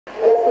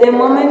The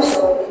moment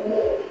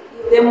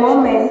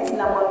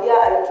namwambia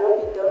I drop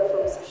it down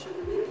from social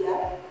media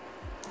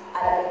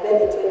and then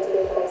it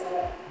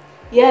 20,000.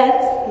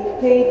 Yet he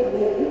paid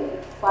me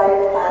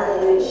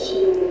 500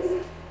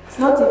 shillings. It's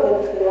not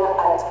even fair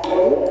at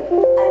all.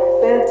 I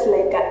felt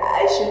like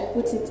I should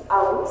put it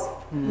out.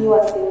 He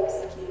was same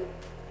scheme.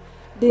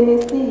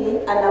 Denny-C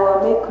and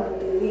our make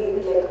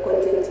believe like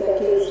content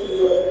yake is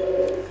real.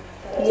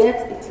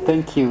 Yet it is.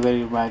 Thank you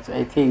very much.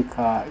 I think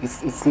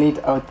it's lit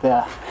out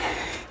there.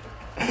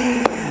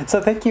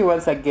 So thank you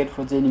once again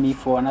for joining me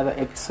for another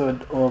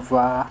episode of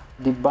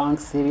the Bank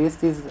series.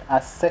 This is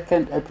a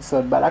second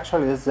episode, but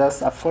actually it's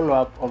just a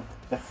follow-up of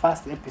the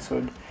first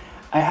episode.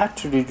 I had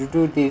to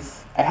redo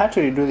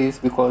this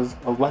because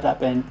of what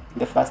happened in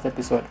the first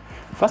episode.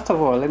 First of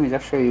all, let me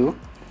just show you.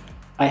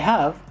 I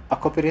have a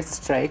copyright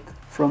strike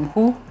from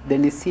who?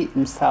 Denny-C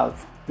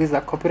himself. This is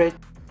a copyright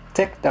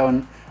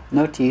takedown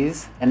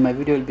notice, and my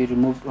video will be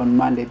removed on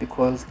Monday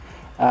because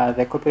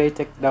the copyright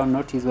takedown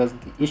notice was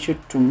issued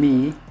to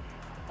me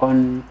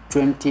on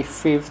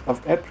 25th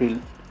of April,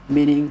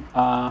 meaning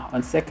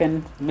on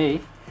 2nd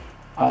May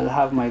I'll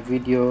have my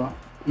video.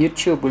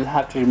 YouTube will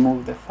have to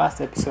remove the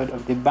first episode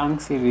of the Bank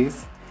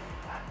series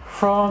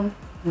from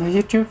the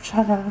YouTube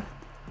channel.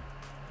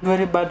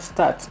 Very bad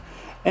start.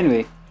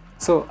 Anyway,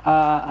 so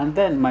and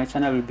then my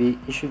channel will be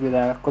issued with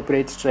a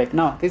copyright strike.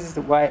 Now this is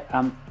why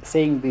I'm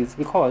saying this,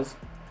 because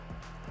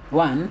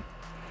one,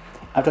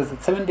 after the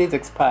 7 days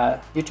expire,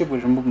 YouTube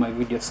will remove my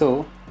video.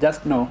 So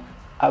just know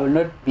I will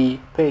not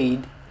be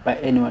paid by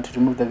anyone to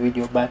remove the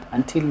video, but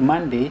until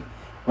Monday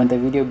when the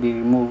video will be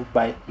removed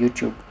by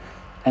YouTube.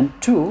 And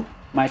two,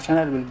 my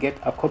channel will get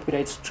a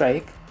copyright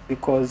strike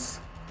because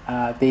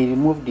they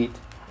removed it.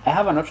 I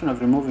have an option of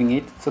removing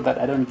it so that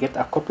I don't get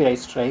a copyright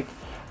strike,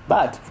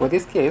 but for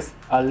this case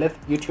I'll let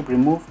YouTube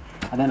remove,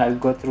 and then I'll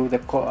go through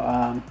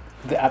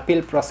the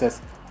appeal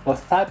process. Or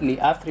thirdly,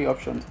 I have three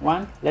options.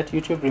 One, let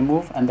YouTube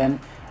remove and then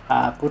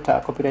put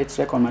a copyright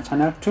strike on my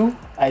channel. Two,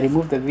 I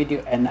remove the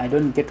video and I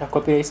don't get a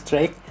copyright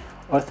strike.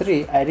 Or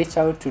three, I reach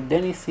out to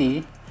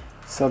Denny-C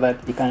so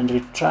that he can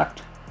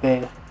retract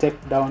the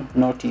takedown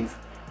notice.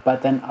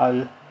 But then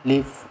I'll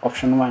leave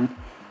option one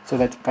so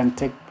that it can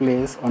take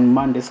place on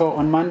Monday. So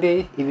on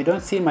Monday, if you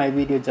don't see my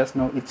video, just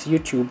know it's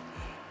YouTube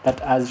that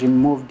has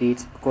removed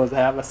it because I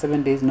have a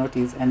 7 days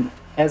notice. And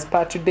as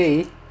per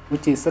today,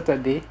 which is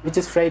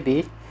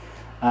Friday,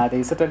 there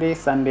is Saturday,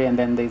 Sunday, and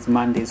then there is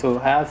Monday. So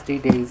I have 3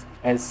 days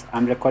as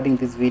I'm recording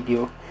this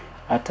video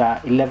at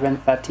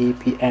 11:30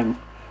 p.m.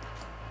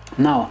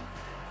 Now,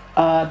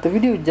 the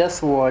video you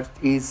just watched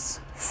is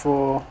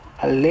for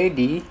a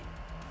lady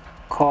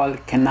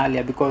called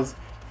Kenalia, because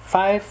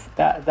there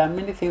are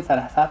many things that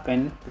have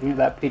happened during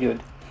that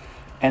period,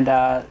 and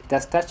it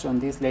has touched on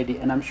this lady.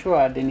 And I'm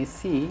sure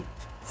Denny-C,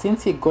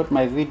 since he got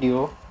my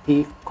video,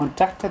 he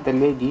contacted the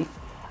lady,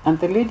 and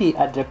the lady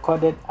had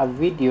recorded a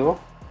video,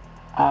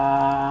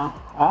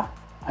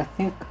 I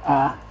think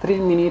 3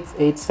 minutes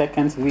 8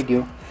 seconds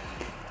video,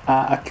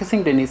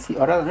 accusing Denny-C,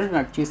 or rather not even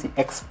accusing,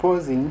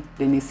 exposing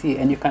Denny-C.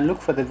 And you can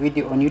look for the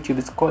video on YouTube.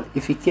 It's called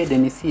Ifike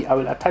Denny-C. I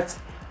will attach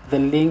the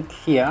link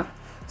here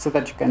so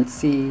that you can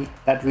see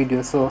that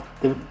video. So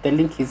the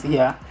link is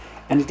here,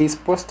 and it is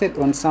posted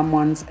on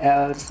someone's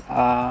else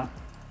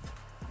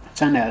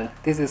channel.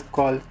 This is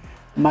called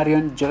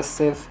Marion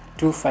Joseph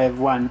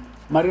 251.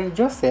 Marion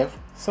Joseph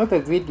saw the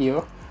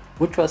video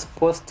which was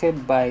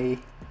posted by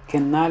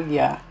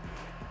Kenalia.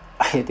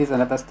 This is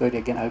another story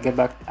again. I'll get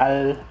back.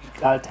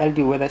 I'll tell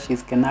you whether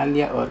she's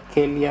Kenalia or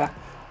Kelia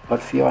or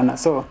Fiona.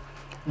 So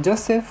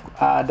Joseph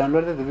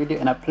downloaded the video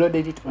and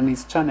uploaded it on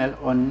his channel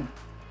on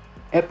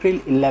April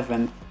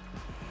 11th.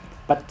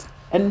 But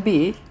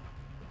NB,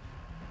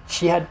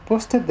 she had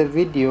posted the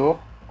video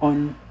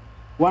on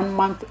 1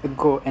 month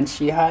ago, and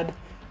she had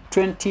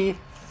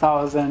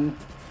 20,000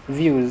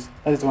 views.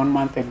 That is 1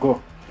 month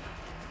ago.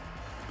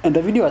 And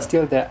the video was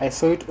still there. I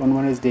saw it on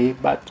Wednesday,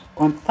 but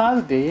on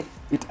Thursday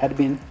it had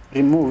been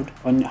removed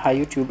on her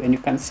YouTube. And you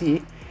can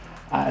see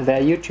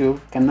their YouTube,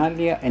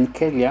 Kenalia and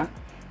Kelia,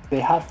 they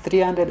have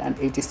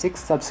 386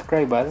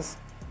 subscribers,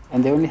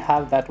 and they only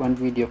have that one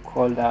video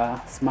called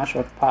Smash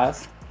or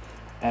Pass,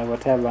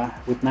 whatever,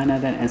 with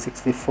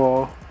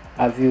 964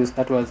 views.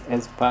 That was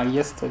as per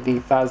yesterday,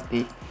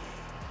 Thursday.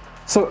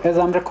 So as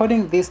I'm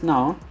recording this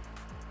now,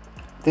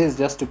 this is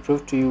just to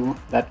prove to you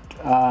that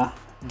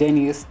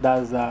Dennis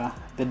does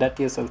the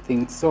dirtiest of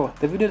things. So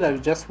the video that we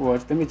just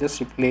watched, let me just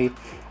replay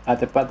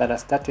the part that I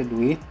started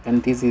with,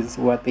 and this is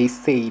what they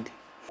said.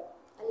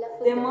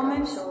 The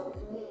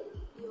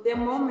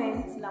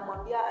moment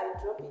namwambia I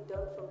drop it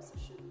down from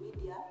social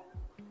media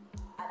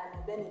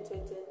and then it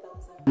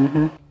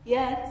 20,000.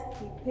 Yet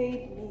he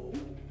paid me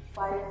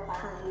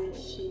 500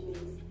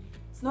 shillings.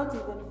 It's not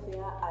even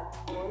fair at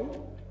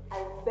all.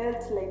 I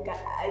felt like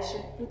I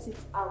should put it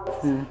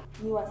out.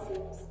 You are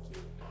same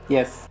scheme.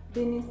 Yes.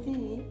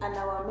 Denny-C and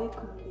our make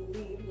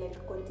believe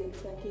like content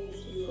yake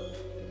is real.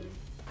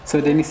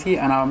 So Denny-C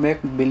and our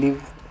make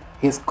believe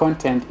his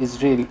content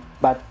is real,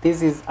 but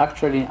this is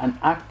actually an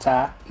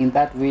actor in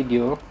that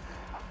video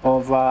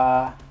of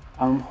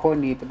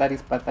Honey, that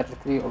is part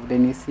 33 of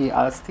Denny-C.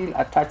 I'll still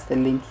attach the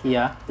link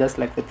here, just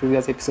like the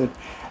previous episode.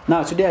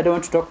 Now today I don't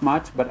want to talk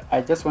much, but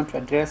I just want to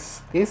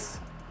address this,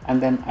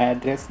 and then I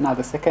address now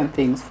the second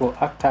things for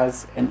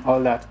actors and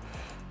all that.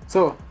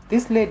 So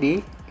this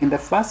lady, in the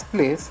first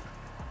place,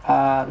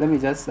 let me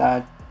just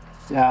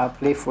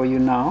play for you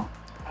now,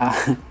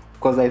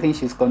 because I think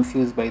she's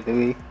confused, by the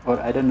way, or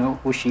I don't know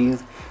who she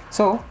is.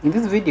 So in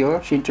this video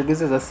she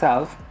introduces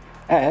herself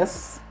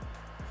as,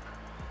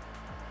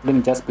 let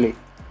me just play.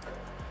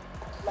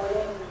 My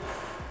name is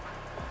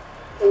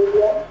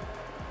Fiona.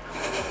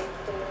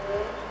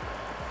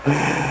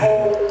 And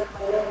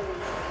my name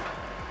is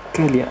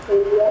Kelia.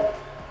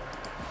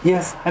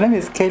 Yes, her name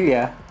is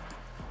Kelia.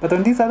 But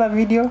on this other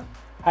video,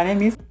 her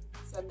name is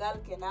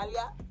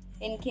Kenalia.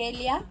 And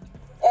Kelia.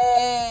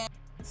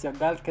 It's your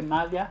girl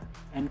Kenalia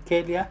and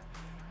Kelia.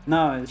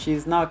 No,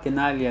 she's now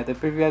Kenalia. The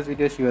previous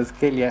video she was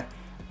Kelia.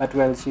 But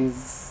well,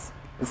 she's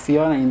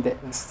Fiona in the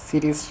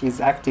series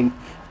she's acting.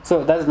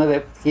 So that's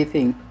another key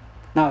thing.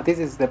 Now this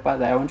is the part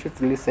that I want you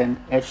to listen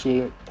as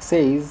she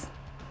says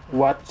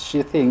what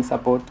she thinks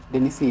about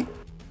Denny-C.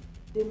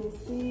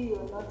 Denny-C,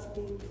 you're not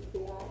being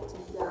fair to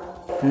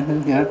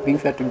girls. You're not being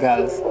fair to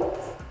girls.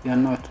 You're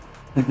not.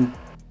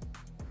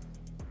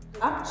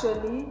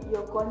 Actually,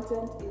 your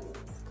content is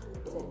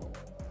scripted.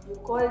 You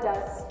called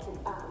us to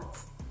act.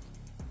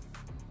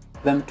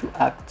 Them to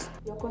act.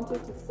 Your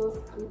content is so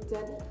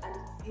scripted and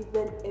it's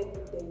even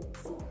evident.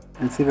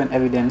 And it's even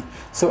evident.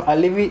 So I'll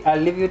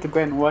leave you to go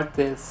and watch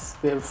this.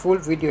 The full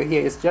video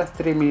here is just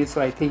 3 minutes,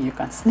 so I think you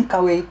can sneak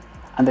away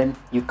and then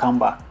you come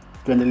back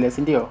to the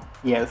lesson video.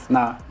 Yes,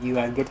 now you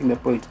are getting the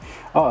point.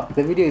 Oh,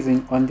 the video is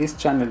on this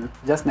channel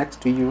just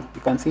next to you.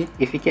 You can see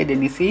Ifike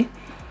Denny-C.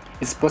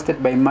 It's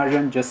posted by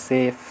Marion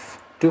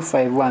Joseph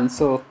 251.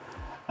 So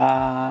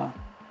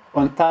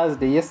on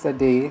Thursday,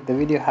 yesterday, the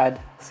video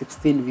had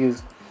 16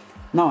 views.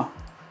 Now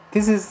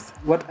this is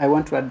what I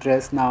want to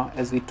address now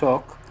as we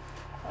talk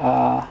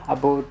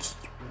about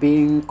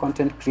being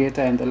content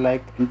creator and the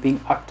like, and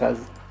being actors.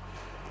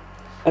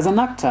 As an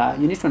actor,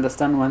 you need to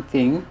understand one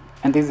thing,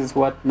 and this is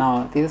what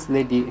now this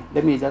lady,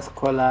 let me just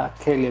call her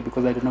Kelia,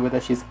 because I don't know whether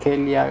she's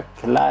Kelia,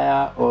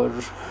 Kelaya,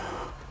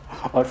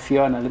 or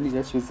Fiona. Let me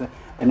just use the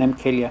name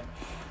Kelia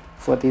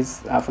for this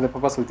for the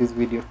purpose of this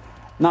video.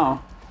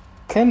 Now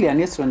Kelia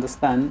needs to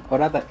understand, or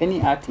rather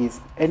any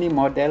artist, any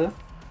model,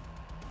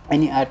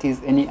 any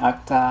artist, any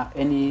actor,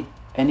 any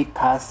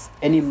cast,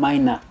 any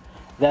minor,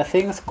 there are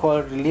things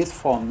called release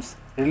forms.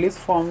 Release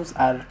forms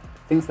are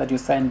things that you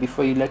sign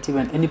before you let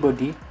even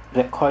anybody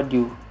record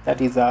you.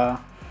 That is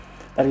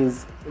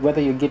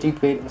whether you're getting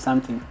paid or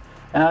something.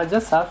 And I'll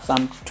just have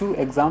two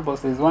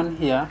examples. There's one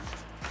here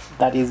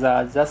that is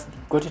just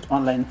got it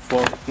online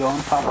for your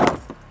own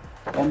purpose.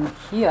 And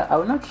here I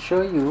will not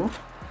show you,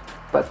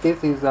 but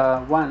this is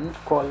one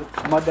called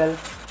model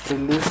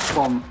release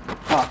form,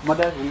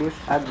 model release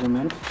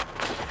agreement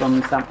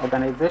from some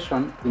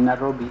organization in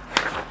Nairobi.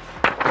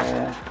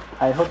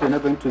 I hope you're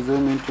not going to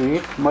zoom into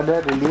it.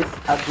 Model release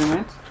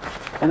agreement,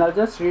 and I'll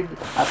just read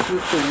a few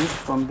things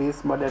from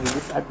this model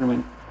release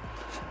agreement.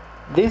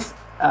 This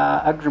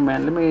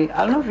agreement,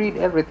 I'll not read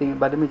everything,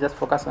 but let me just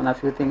focus on a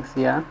few things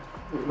here,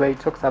 where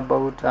it talks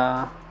about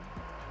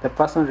the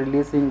person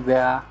releasing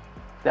their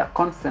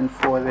consent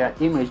for their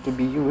image to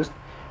be used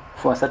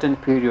for a certain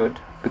period,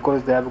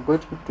 because they are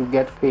going to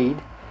get paid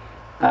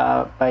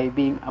by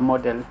being a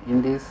model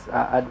in this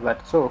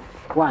advert. So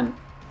one,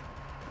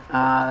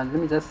 let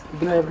me just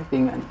ignore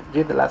everything and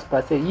read the last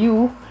part. Say,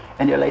 you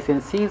and your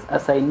licensees,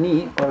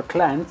 assignee, or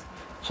clients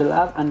shall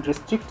have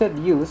unrestricted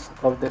use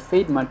of the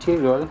said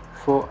material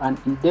for an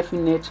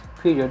indefinite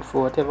period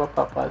for whatever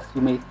purpose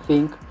you may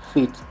think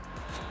fit.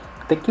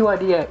 The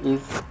keyword here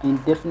is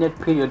indefinite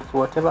period for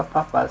whatever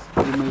purpose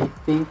you may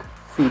think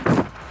fit.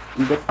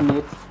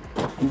 Indefinite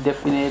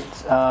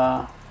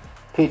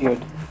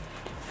period.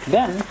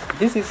 Then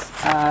this is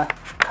a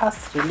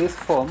cast release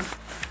form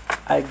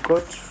I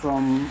got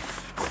from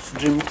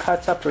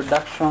Dreamcatcher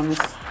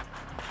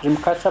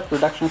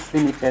Productions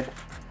Limited.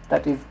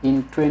 That is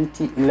in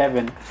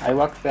 2011. I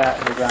worked there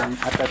as an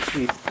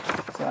artist.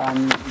 So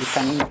you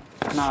can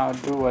now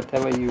do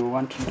whatever you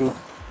want to do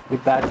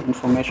with that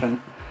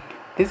information.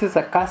 This is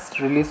a cast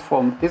release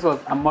form. This was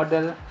a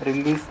model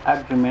release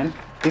agreement.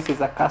 This is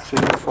a cast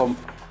release form.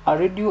 I'll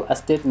read you a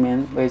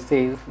statement where it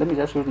says, let me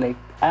just read, like,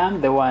 I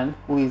am the one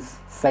who is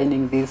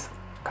signing this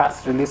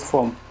cast release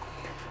form.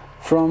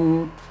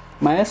 From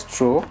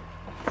Maestro,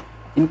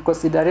 in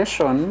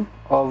consideration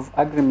of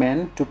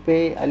agreement to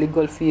pay a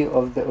legal fee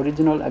of the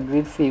original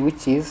agreed fee,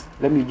 which is,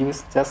 let me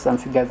use just some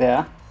figure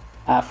there,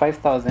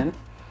 5,000,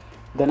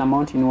 then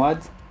amount in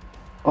words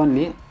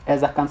only,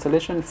 as a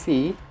cancellation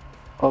fee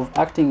of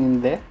acting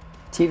in the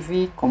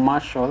TV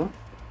commercial,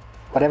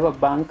 whatever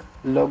bank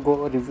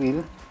logo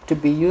reveal, to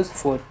be used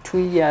for 2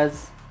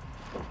 years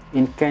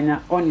in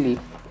Kenya only.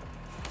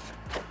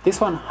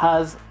 This one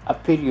has a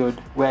period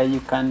where you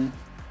can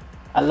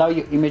allow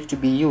your image to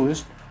be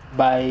used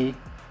by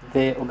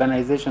the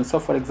organization. So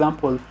for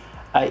example,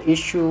 I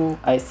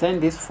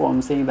send this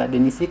form saying that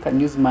Denny-C can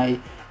use my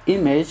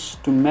image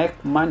to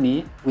make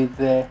money with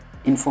the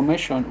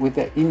information, with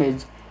the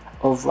image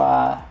of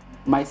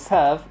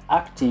myself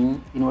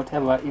acting in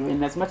whatever.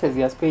 Even as much as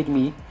he has paid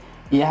me,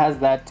 he has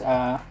that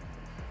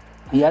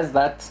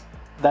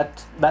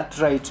that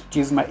right to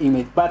use my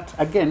image. But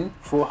again,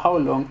 for how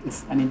long?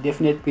 It's an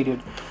indefinite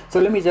period. So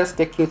let me just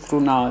take you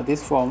through now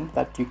this form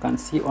that you can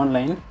see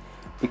online,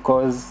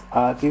 because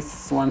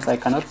these ones I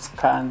cannot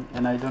scan,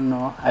 and I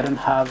don't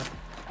have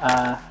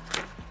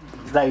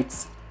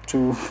rights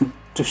to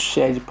to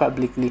share it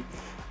publicly,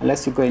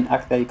 unless you go in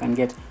Actor you can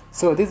get.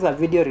 So this is a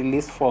video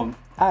release form.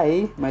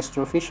 I,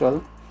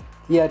 Maestrofficial,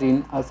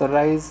 herein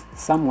authorize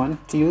someone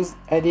to use,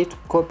 edit,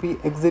 copy,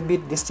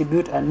 exhibit,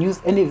 distribute, and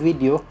use any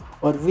video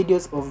or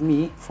videos of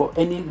me for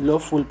any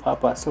lawful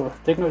purpose. So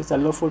take note, it's a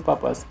lawful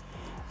purpose.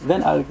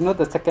 Then I'll ignore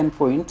the second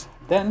point.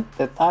 Then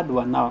the third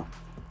one now.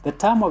 The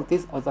term of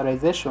this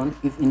authorization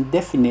is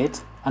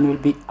indefinite and will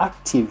be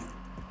active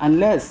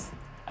unless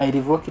I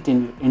revoke it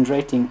in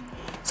writing.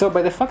 So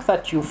by the fact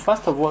that you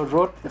first of all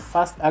wrote the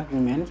first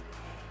agreement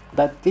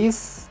that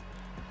this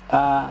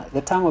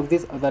the term of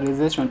this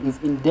authorization is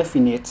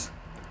indefinite,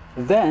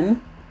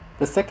 then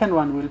the second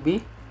one will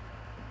be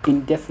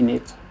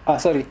indefinite.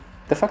 Sorry,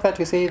 the fact that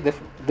you say the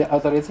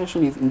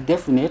authorization is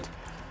indefinite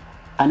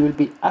and will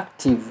be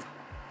active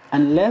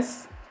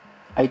unless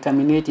I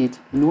terminate it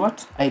in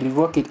what? I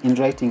revoke it in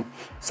writing.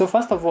 So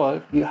first of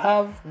all, you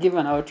have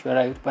given out your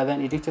right, but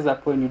then it reaches a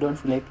point you don't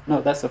feel like, no,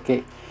 that's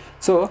okay.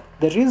 So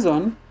the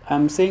reason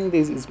I'm saying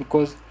this is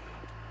because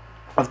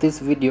of this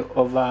video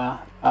of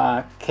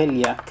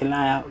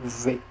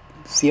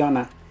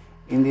Fiona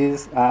in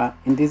this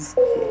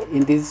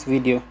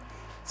video.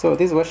 So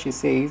this is what she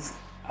says.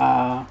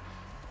 Let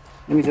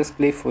me just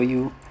play for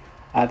you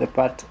the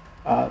part.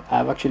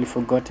 I've actually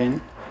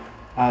forgotten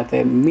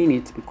the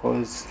minute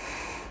because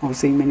I was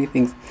saying many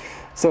things.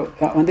 So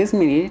on this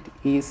minute,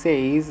 he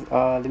says,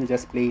 let me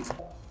just play it.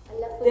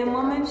 The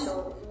moment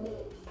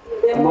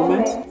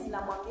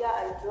namwambia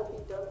I drop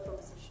it down from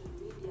social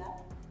media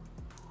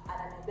and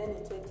ananiambia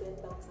nitoe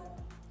 10,000.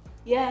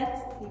 Yet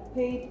he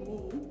paid me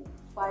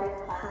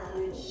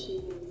 500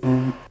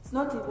 shillings. It's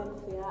not even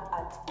fair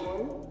at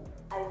all.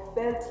 I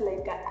felt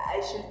like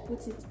I should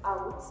put it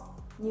out.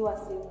 Niwa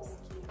same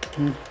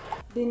scheme.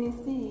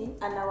 Denny-C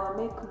and our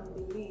make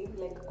believe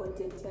like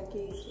content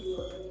yake is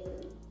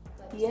real.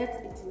 Yet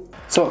it is.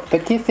 So the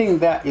key thing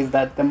there is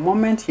that the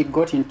moment he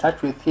got in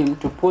touch with him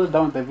to pull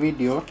down the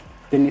video,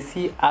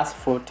 Denny-C asked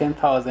for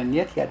 10,000,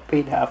 yet he had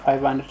paid her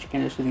 500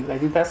 chicken shillings. I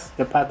think that's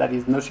the part that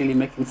is not really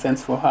making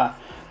sense for her.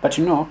 But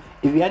you know,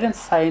 if you hadn't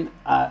signed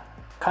a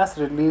cast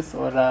release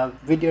or a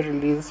video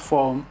release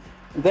form,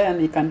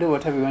 then you can do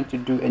whatever you want to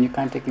do and you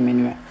can't take him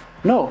anywhere.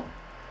 No,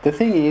 the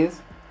thing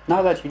is,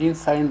 now that you didn't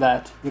sign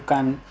that, you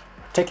can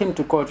take him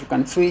to court, you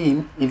can sue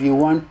him if you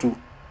want to.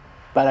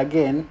 But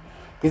again,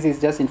 this is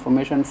just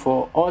information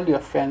for all your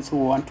friends who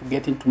want to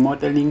get into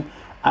modeling,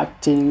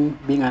 acting,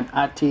 being an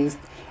artist,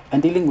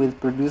 and dealing with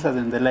producers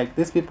and the like.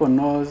 These people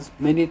knows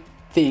many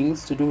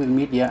things to do with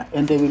media,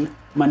 and they will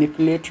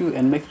manipulate you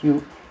and make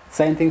you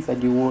sign things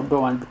that you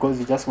don't want because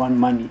you just want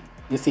money,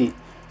 you see.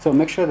 So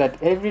make sure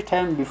that every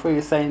time before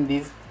you sign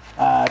these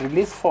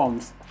release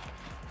forms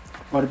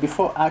or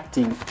before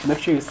acting, make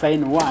sure you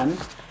sign one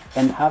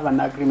and have an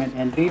agreement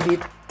and read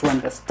it to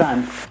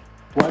understand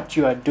what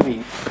you are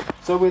doing.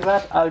 So with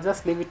that, I'll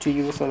just leave it to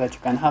you so that you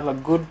can have a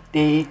good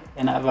day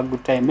and have a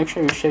good time. Make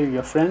sure you share with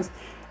your friends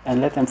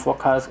and let them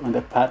focus on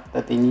the part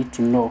that they need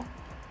to know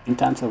in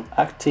terms of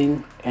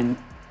acting and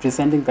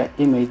presenting the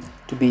image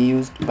to be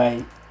used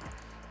by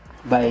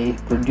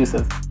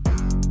producers.